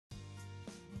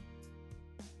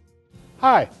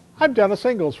Hi, I'm Dennis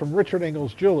Engels from Richard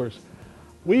Engels Jewelers.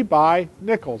 We buy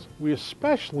nickels. We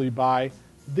especially buy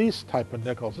these type of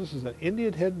nickels. This is an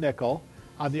Indian head nickel.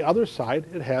 On the other side,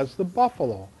 it has the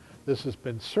buffalo. This has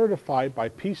been certified by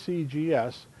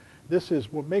PCGS. This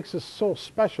is what makes this so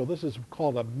special. This is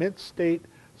called a mint state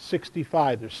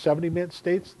 65. There's 70 mint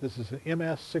states. This is an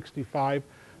MS 65.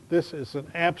 This is an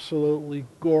absolutely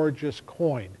gorgeous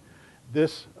coin.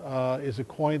 This is a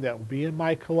coin that will be in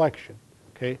my collection.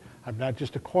 Okay, I'm not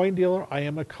just a coin dealer, I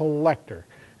am a collector.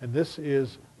 And this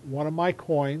is one of my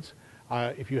coins.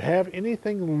 If you have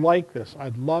anything like this,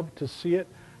 I'd love to see it.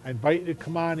 I invite you to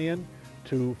come on in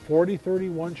to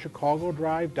 4031 Chicago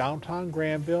Drive, downtown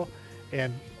Grandville,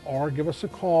 or give us a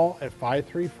call at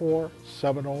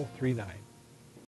 534-7039.